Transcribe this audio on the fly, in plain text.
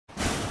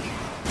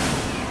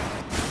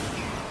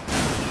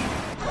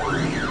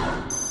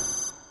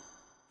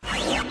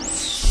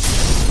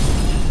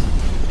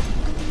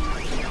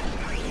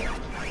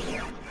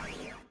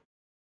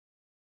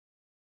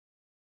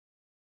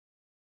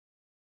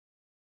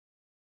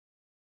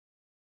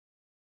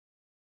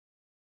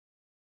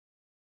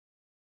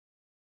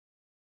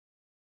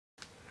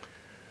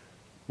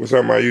What's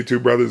up, my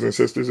YouTube brothers and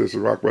sisters? This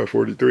is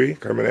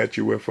Rockbud43 coming at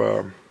you with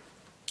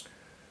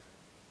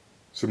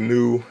some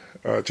new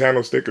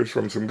channel stickers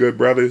from some good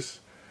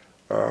brothers.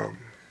 I'm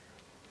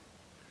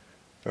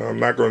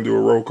not going to do a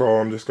roll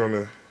call. I'm just going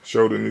to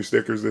show the new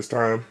stickers this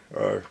time.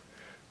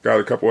 Got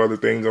a couple other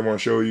things I want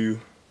to show you.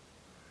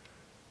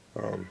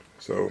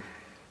 So,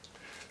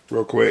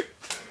 real quick,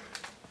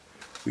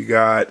 we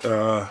got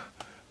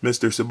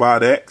Mr.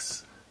 Sabat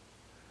X,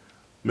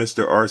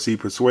 Mr. RC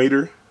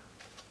Persuader,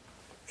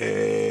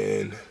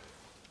 and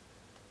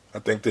I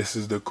think this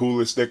is the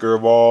coolest sticker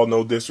of all.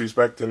 No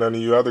disrespect to none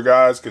of you other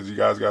guys, because you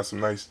guys got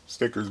some nice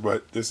stickers,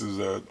 but this is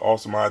an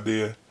awesome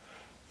idea,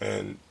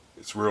 and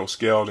it's real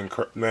scaled, and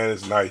man,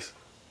 it's nice.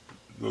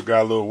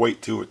 Got a little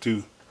weight to it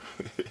too.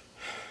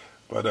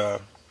 But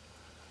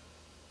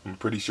I'm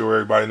pretty sure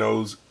everybody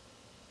knows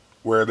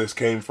where this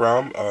came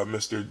from.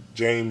 Mr.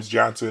 James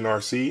Johnson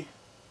RC.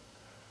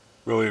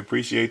 Really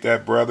appreciate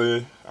that,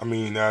 brother. I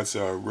mean, that's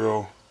a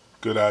real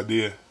good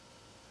idea.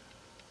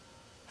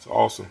 It's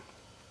awesome.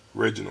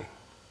 Original.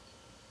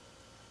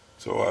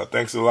 So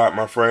thanks a lot,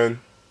 my friend.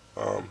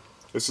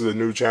 This is a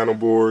new channel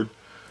board.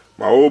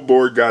 My old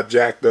board got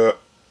jacked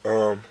up.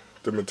 The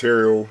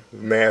material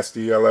is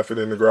nasty. I left it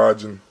in the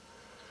garage, and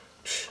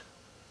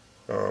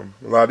a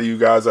lot of you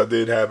guys, I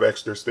did have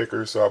extra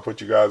stickers, so I'll put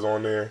you guys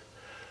on there.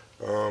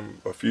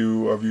 A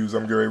few of yous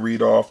I'm going to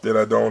read off that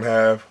I don't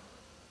have.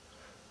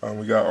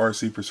 We got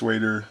RC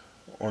Persuader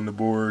on the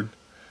board,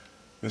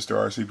 Mr.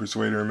 RC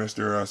Persuader, and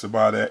Mr.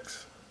 Sabat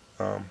X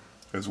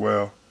as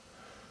well.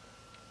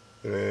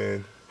 And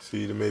then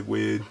see the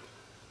midwid.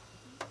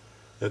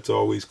 That's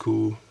always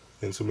cool,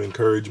 and some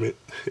encouragement.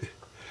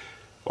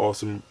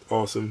 Awesome,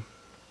 awesome,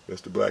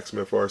 Mr.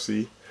 Blacksmith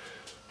RC.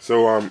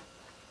 So I'm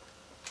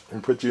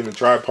gonna put you in the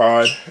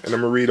tripod, and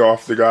I'm gonna read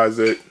off the guys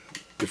that,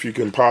 if you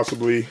can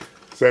possibly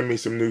send me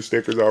some new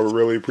stickers, I would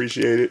really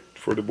appreciate it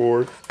for the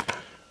board.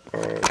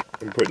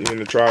 I'm putting you in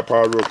the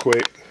tripod real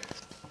quick.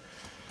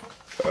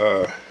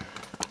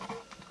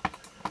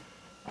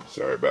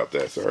 Sorry about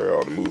that. Sorry,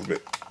 all the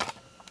movement.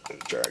 Let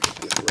me try to get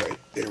this right.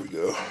 There we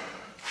go.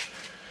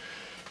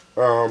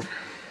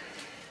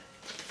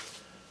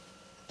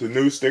 The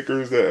new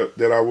stickers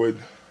that I would,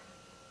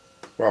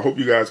 well, I hope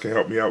you guys can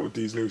help me out with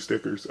these new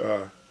stickers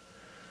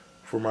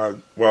for my,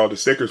 well, the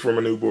stickers for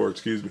my new board,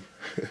 excuse me.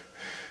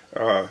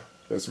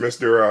 That's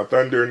Mr.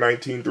 Thunder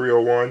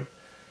 19301,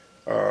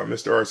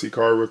 Mr. RC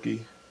Car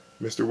Rookie,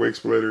 Mr. Wig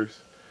Splitters,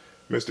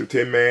 Mr.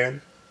 Tin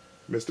Man,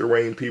 Mr.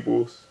 Wayne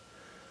Peoples,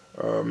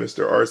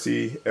 Mr.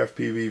 RC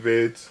FPV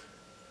Vids,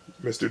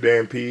 Mr.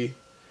 Dan P,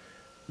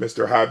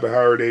 Mr. High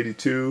Behoward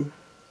 82,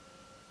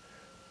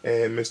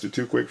 and Mr.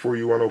 Too Quick for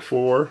You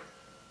 104,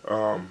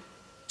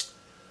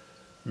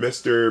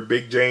 Mr.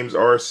 Big James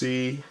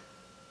RC.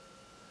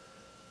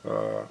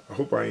 I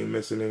hope I ain't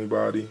missing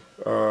anybody.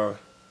 Mr.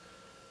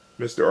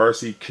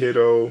 RC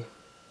Kiddo.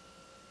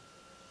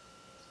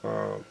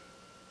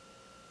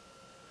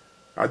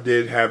 I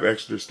did have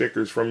extra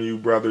stickers from you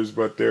brothers,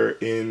 but they're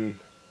in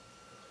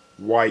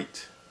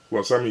white.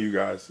 Well, some of you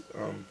guys,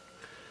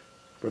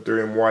 but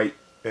they're in white,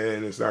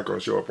 and it's not going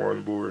to show up on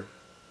the board.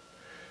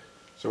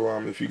 So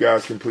if you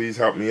guys can please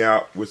help me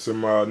out with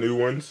some new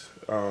ones,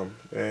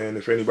 and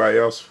if anybody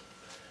else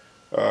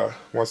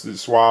wants to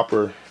swap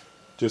or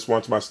just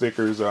wants my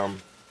stickers,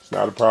 it's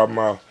not a problem.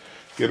 I'll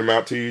get them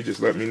out to you. Just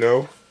let me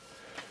know.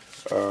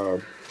 I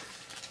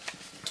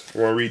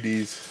want to read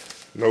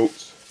these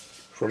notes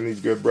from these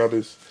good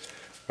brothers.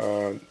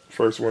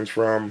 First one's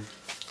from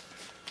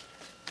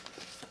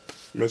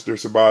Mr.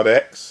 Sabat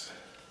X.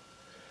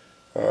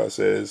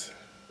 Says,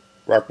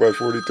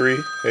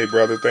 Rockbud43, hey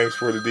brother, thanks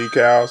for the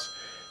decals.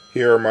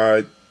 Here are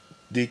my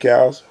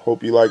decals.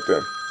 Hope you like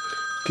them.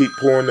 Keep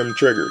pulling them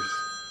triggers.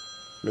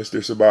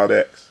 Mr. Sabat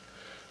X.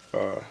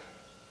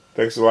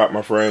 Thanks a lot,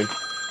 my friend.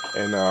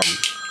 And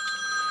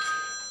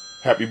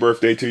happy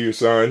birthday to your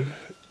son.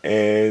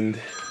 And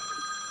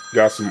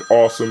got some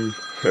awesome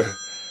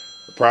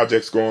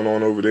projects going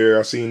on over there.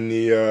 I seen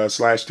the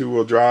slash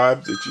two-wheel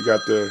drive that you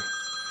got the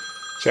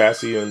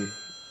chassis and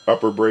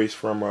upper brace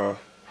from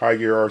High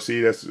Gear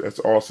RC. That's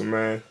awesome,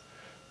 man.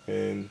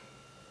 And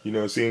you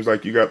know, it seems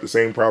like you got the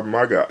same problem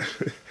I got.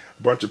 A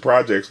bunch of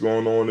projects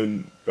going on,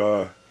 and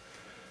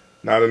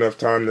not enough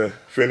time to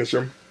finish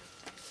them.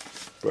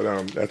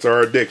 But that's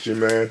our addiction,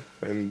 man.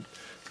 And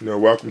you know,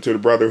 welcome to the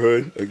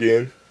brotherhood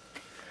again.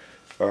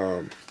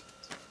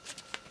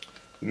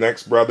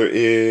 Next brother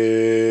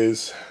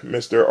is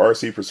Mr.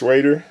 RC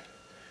Persuader.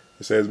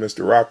 It says,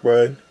 Mr.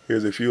 Rockbud,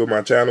 here's a few of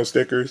my channel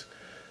stickers.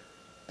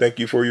 Thank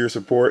you for your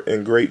support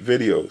and great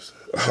videos.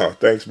 Oh,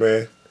 thanks,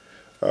 man.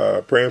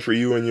 Praying for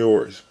you and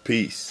yours.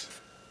 Peace.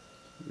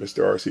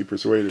 Mr. RC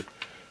Persuader.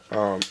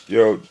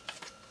 Yo,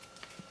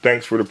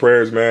 thanks for the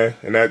prayers, man.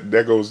 And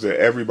that goes to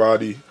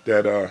everybody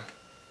that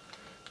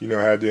you know,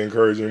 had the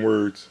encouraging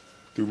words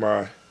through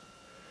my,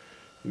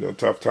 you know,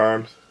 tough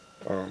times.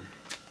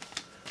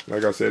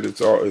 Like I said, you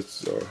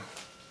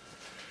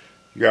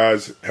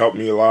guys helped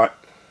me a lot.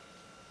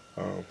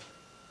 I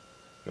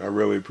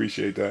really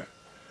appreciate that.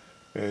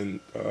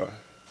 And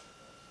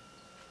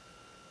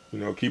you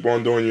know, keep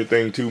on doing your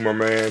thing too, my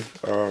man.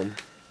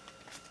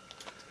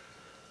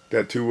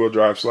 That 2-wheel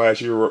drive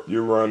slash you're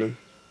running.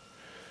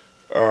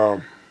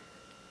 And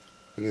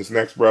this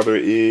next brother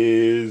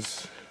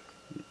is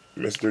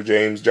Mr.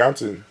 James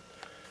Johnson,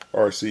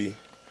 RC.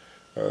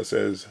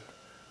 Says,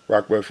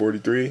 Rockbud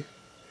 43,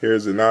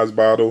 here's the Nas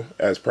bottle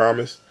as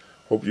promised.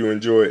 Hope you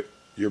enjoy it.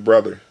 Your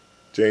brother,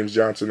 James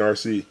Johnson,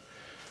 RC.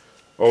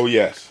 Oh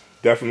yes,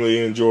 definitely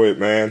enjoy it,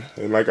 man.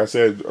 And like I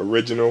said,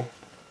 original.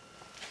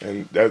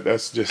 And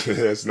that's just,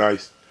 that's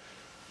nice.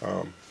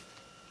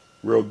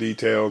 Real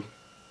detailed.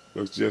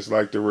 Looks just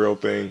like the real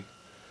thing.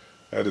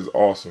 That is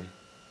awesome.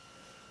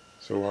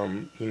 So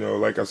you know,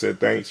 like I said,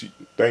 thanks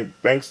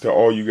to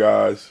all you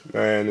guys,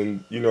 man,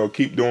 and you know,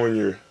 keep doing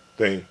your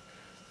thing.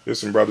 There's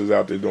some brothers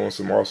out there doing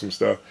some awesome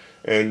stuff.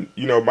 And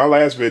you know, my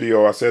last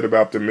video I said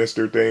about the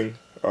Mr. thing.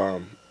 I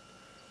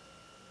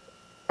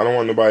don't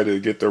want nobody to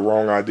get the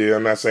wrong idea.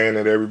 I'm not saying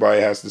that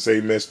everybody has to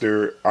say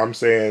Mr. I'm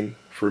saying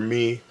for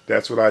me,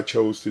 that's what I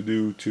chose to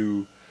do,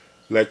 to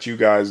let you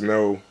guys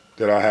know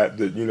that I had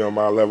the, you know,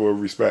 my level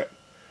of respect.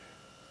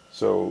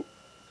 So,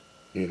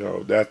 you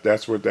know,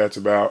 that's what that's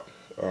about.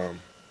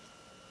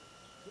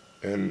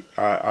 And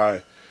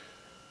I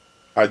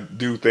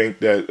do think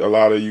that a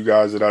lot of you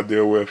guys that I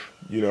deal with,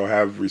 you know,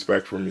 have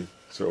respect for me.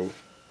 So,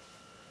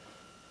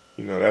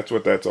 you know, that's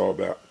what that's all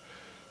about.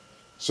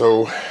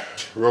 So,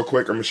 real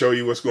quick, I'm going to show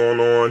you what's going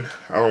on.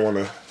 I don't want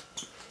to,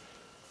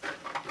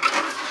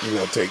 you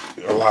know, take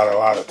a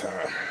lot of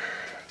time.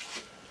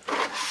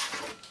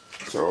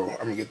 So, I'm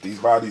going to get these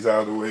bodies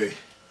out of the way.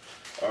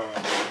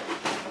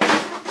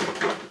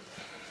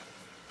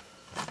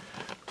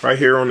 Right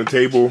here on the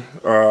table,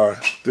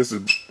 this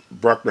is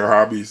Bruckner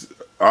Hobbies.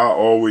 I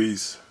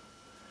always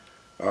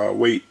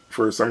wait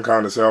for some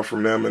kind of sale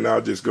from them, and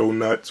I'll just go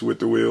nuts with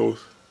the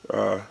wheels.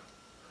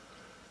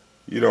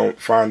 You don't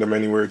find them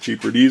anywhere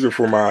cheaper. These are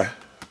for my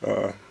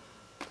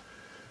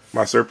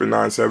my Serpent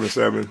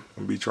 977.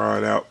 I'll be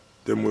trying out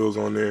them wheels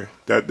on there.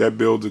 That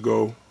build's a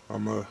go.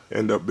 I'm gonna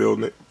end up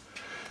building it.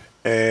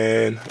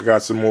 And I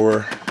got some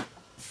more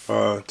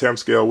temp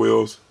scale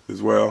wheels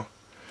as well.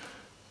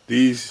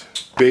 These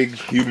big,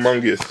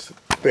 humongous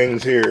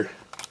things here.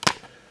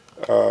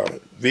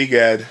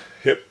 VGAD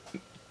hit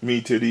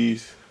me to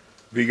these.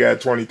 VGAD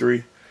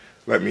 23.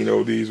 Let me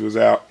know these was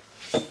out.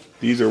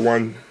 These are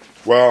one.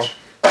 Well,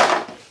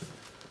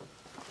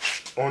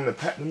 on the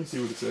pack. Let me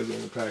see what it says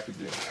on the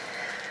packaging.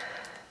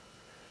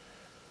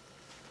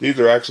 These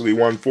are actually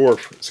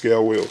 1/4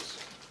 scale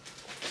wheels.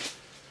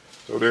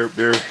 So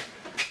they're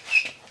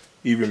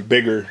even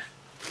bigger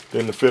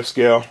than the 5th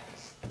scale.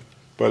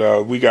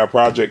 But we got a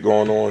project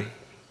going on.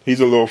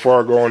 He's a little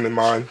far going than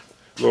mine,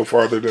 a little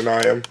farther than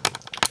I am.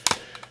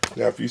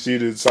 Now, if you see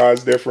the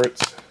size difference,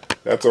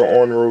 that's an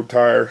on-road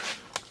tire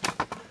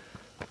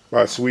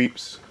by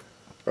Sweeps.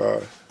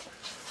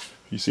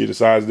 You see the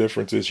size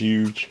difference is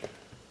huge.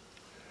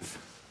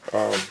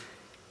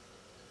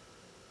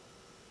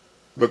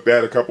 Looked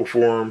at a couple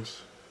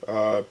forums.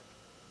 The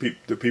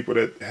people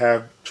that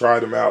have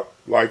tried them out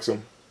likes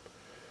them.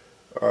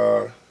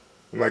 And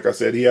like I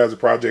said, he has a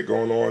project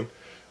going on.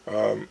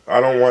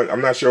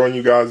 I'm not showing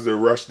you guys the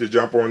rush to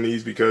jump on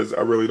these because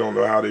I really don't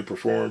know how they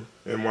perform.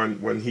 And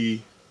when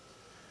he,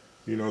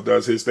 you know,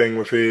 does his thing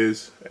with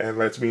his and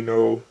lets me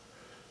know,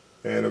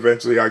 and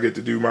eventually I get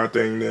to do my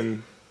thing,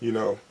 then, you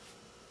know,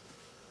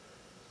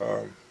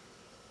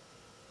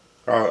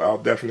 I'll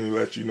definitely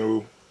let you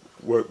know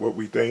what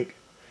we think.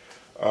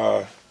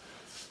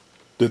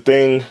 The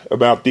thing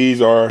about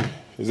these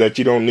is that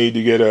you don't need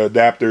to get an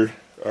adapter.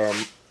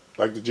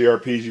 Like the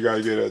GRPs, you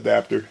gotta get an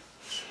adapter.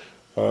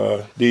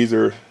 These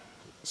are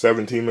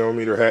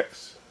 17mm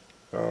hex,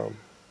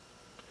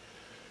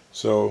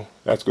 so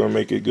that's gonna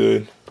make it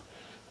good.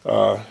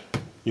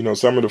 You know,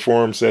 some of the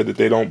forums said that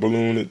they don't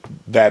balloon it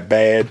that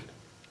bad,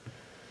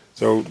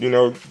 so you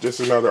know, just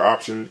another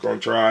option. Gonna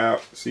try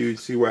out,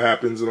 see what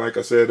happens. And like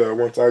I said,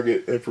 once I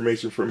get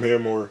information from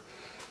him, or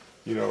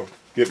you know,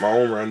 get my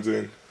own runs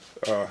in,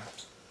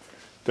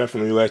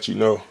 definitely let you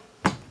know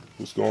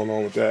what's going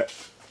on with that.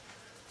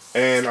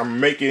 And I'm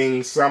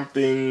making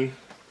something,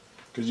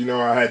 because you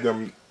know I had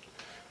them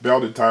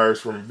belted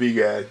tires from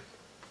VGAD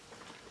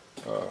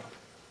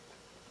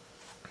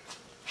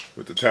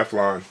with the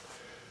Teflon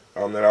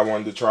that I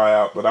wanted to try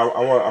out. But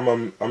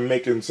I'm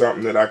making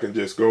something that I can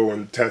just go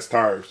and test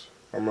tires.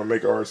 I'm gonna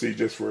make a RC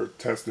just for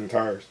testing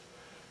tires.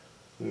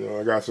 You know,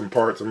 I got some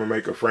parts. I'm gonna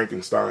make a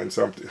Frankenstein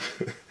something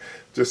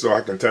just so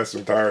I can test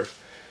some tires.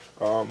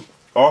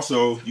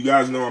 Also, you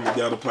guys know I'm a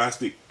Delta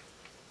Plastic.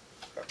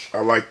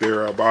 I like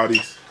their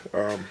bodies.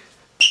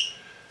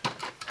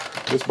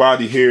 This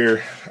body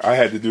here, I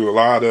had to do a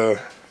lot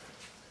of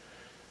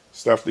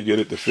stuff to get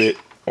it to fit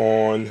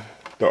on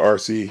the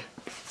RC.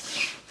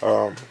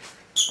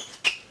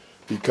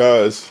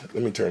 Because,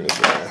 let me turn this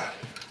around.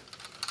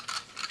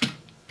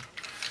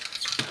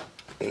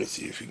 Let me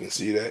see if you can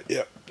see that.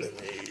 Yep,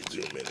 let me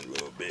zoom in a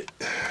little bit.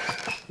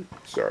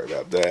 Sorry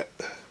about that.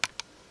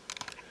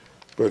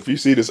 But if you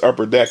see this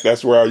upper deck,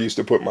 that's where I used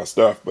to put my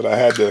stuff. But I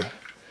had to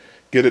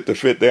get it to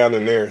fit down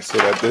in there so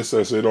that this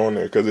will sit on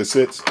there, because it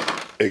sits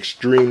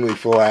extremely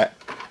flat.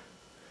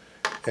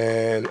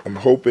 And I'm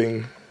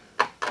hoping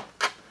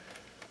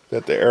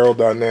that the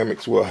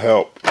aerodynamics will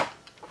help.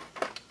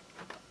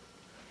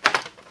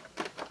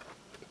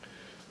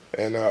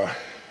 And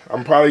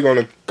I'm probably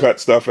gonna cut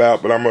stuff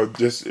out, but I'm gonna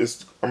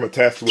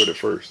test with it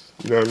first.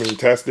 You know what I mean?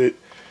 Test it,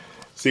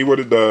 see what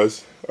it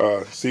does,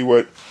 see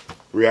what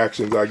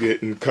reactions I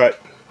get, and cut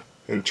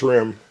and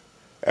trim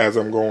as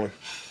I'm going.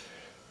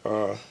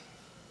 And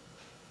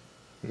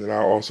then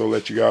I'll also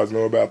let you guys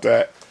know about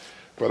that.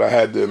 But I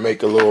had to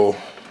make a little.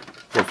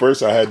 Well,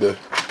 first I had to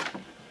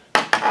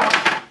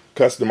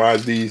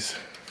customize these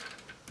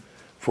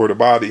for the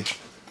body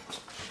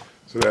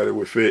so that it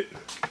would fit.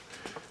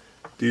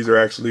 These are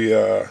actually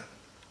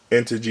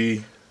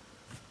Integy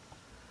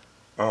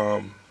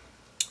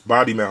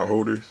body mount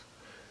holders,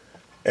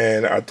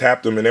 and I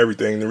tapped them and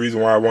everything. The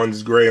reason why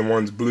one's gray and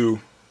one's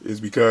blue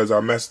is because I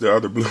messed the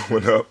other blue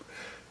one up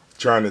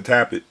trying to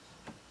tap it,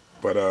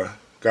 but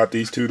got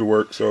these two to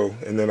work. So,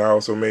 and then I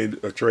also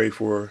made a tray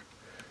for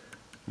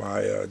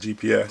my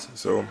GPS.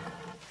 So I'm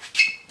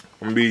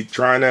gonna be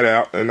trying that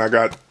out, and I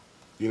got,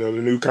 you know,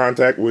 the new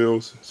contact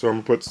wheels, so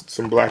I'm gonna put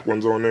some black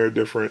ones on there,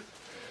 different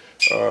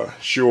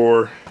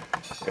Shore,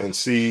 and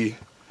see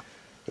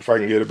if I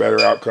can get a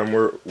better outcome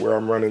where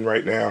I'm running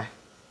right now,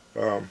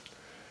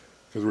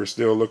 because we're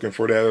still looking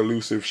for that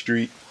elusive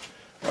street.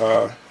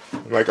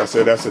 Like I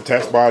said, that's a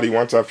test body.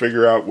 Once I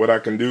figure out what I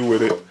can do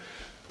with it,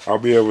 I'll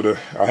be able to.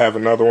 I have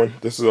another one.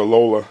 This is a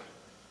Lola.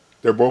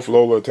 They're both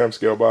Lola 10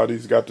 scale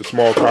bodies. Got the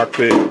small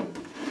cockpit,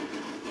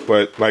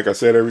 but like I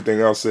said, everything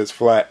else sits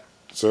flat.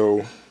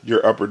 So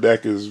your upper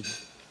deck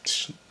is,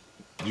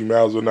 you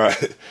might as well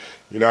not.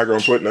 You're not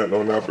gonna put nothing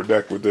on the upper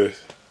deck with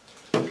this.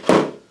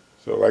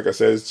 So like I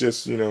said, it's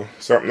just, you know,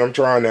 something I'm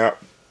trying out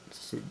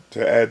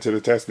to add to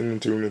the testing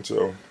and tuning.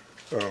 So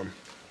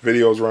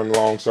video's running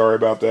long. Sorry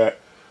about that.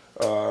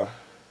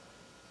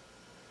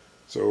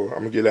 So I'm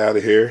gonna get out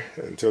of here.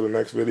 Until the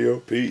next video.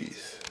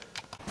 Peace.